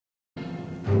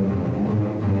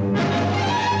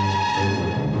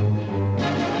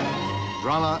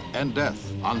drama and death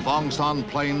on Vong Son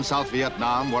Plain, South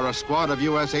Vietnam, where a squad of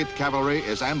U.S. 8th Cavalry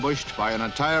is ambushed by an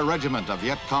entire regiment of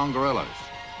Viet Cong guerrillas.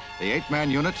 The 8-man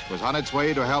unit was on its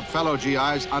way to help fellow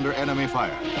GIs under enemy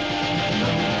fire.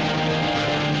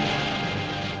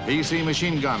 VC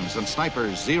machine guns and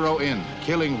snipers zero in,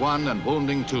 killing one and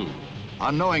wounding two.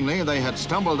 Unknowingly, they had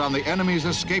stumbled on the enemy's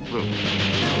escape route.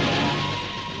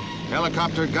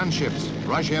 Helicopter gunships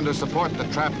rush in to support the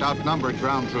trapped, outnumbered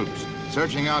ground troops,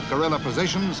 searching out guerrilla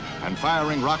positions and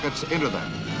firing rockets into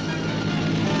them.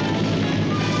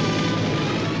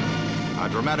 A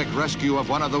dramatic rescue of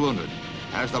one of the wounded.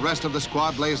 As the rest of the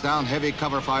squad lays down heavy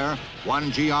cover fire, one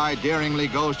GI daringly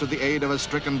goes to the aid of a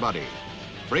stricken buddy.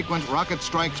 Frequent rocket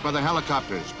strikes by the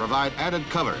helicopters provide added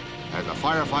cover as the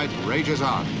firefight rages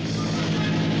on.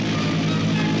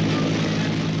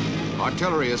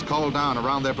 Artillery is called down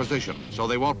around their position so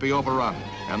they won't be overrun,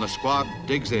 and the squad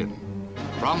digs in.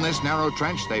 From this narrow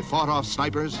trench, they fought off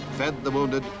snipers, fed the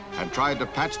wounded, and tried to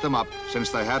patch them up since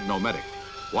they had no medic.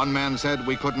 One man said,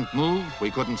 "We couldn't move,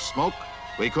 we couldn't smoke,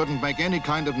 we couldn't make any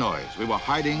kind of noise. We were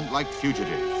hiding like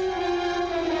fugitives."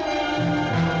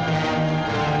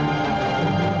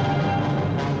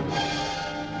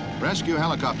 Rescue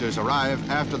helicopters arrive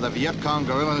after the Viet Cong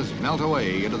guerrillas melt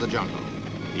away into the jungle.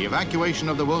 The evacuation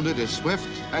of the wounded is swift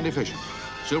and efficient,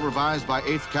 supervised by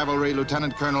 8th Cavalry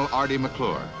Lieutenant Colonel R.D.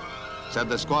 McClure. Said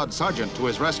the squad sergeant to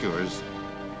his rescuers,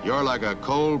 "You're like a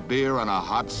cold beer on a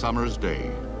hot summer's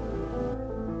day."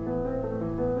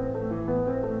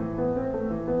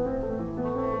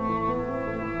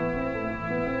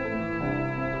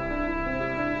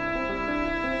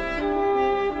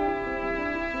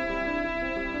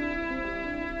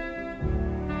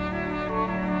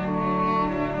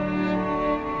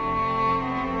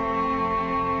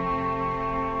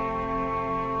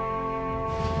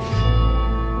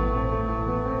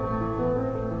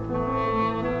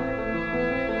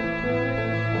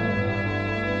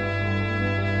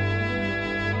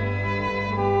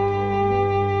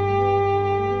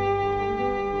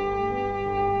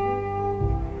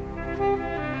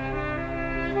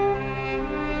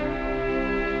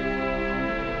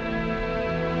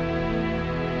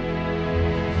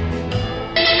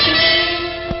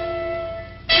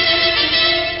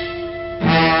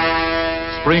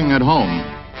 Spring at home,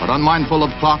 but unmindful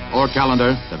of clock or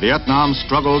calendar, the Vietnam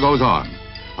struggle goes on.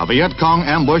 A Viet Cong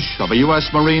ambush of a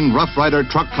U.S. Marine Rough Rider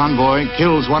truck convoy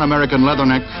kills one American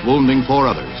leatherneck, wounding 4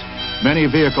 others. Many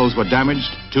vehicles were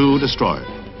damaged, 2 destroyed.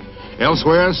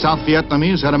 Elsewhere, South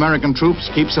Vietnamese and American troops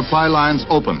keep supply lines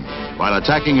open while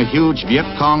attacking a huge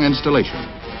Viet Cong installation.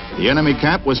 The enemy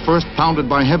camp was first pounded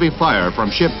by heavy fire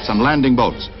from ships and landing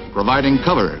boats, providing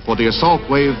cover for the assault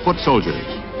wave foot soldiers.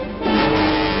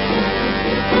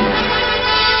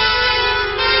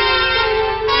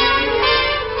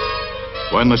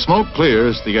 When the smoke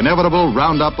clears, the inevitable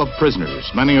roundup of prisoners,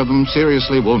 many of them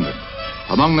seriously wounded.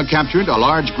 Among the captured, a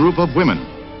large group of women,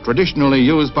 traditionally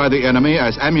used by the enemy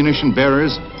as ammunition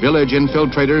bearers, village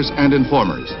infiltrators, and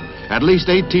informers. At least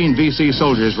 18 VC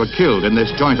soldiers were killed in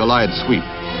this joint Allied sweep.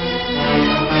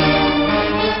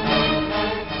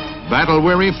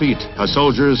 Battle-weary feet, a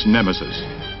soldier's nemesis.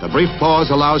 The brief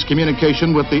pause allows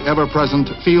communication with the ever-present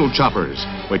field choppers,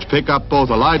 which pick up both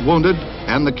Allied wounded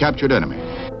and the captured enemy.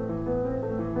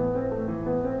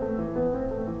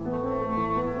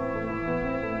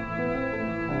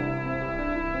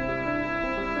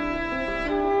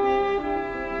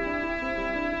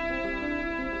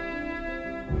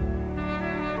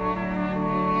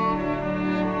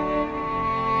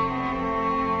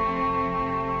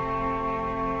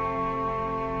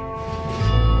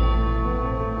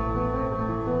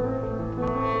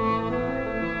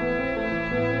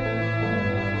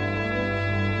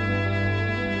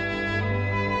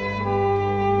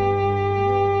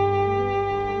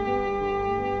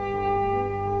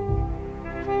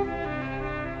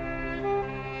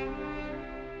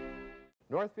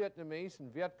 North Vietnamese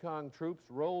and Viet Cong troops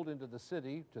rolled into the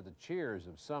city to the cheers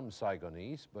of some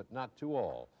Saigonese, but not to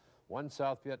all. One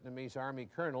South Vietnamese Army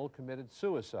colonel committed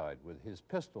suicide with his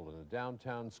pistol in a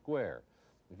downtown square.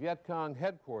 The Viet Cong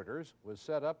headquarters was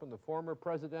set up in the former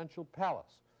presidential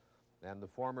palace, and the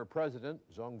former president,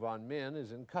 Dong Van Minh,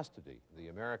 is in custody. The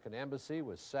American embassy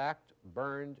was sacked,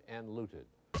 burned, and looted.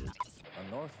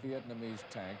 A North Vietnamese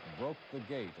tank broke the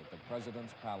gate at the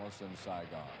president's palace in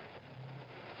Saigon.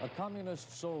 A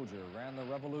communist soldier ran the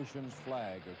revolution's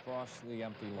flag across the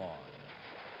empty lawn.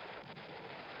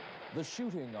 The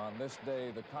shooting on this day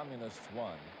the communists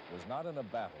won was not in a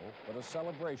battle, but a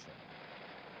celebration.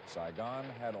 Saigon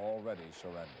had already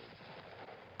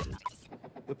surrendered.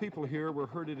 The people here were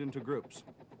herded into groups.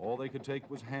 All they could take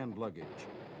was hand luggage.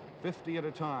 50 at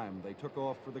a time, they took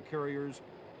off for the carriers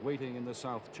waiting in the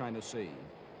South China Sea.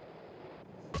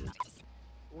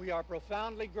 We are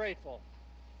profoundly grateful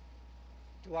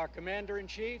to our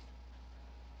Commander-in-Chief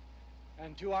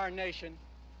and to our nation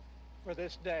for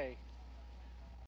this day.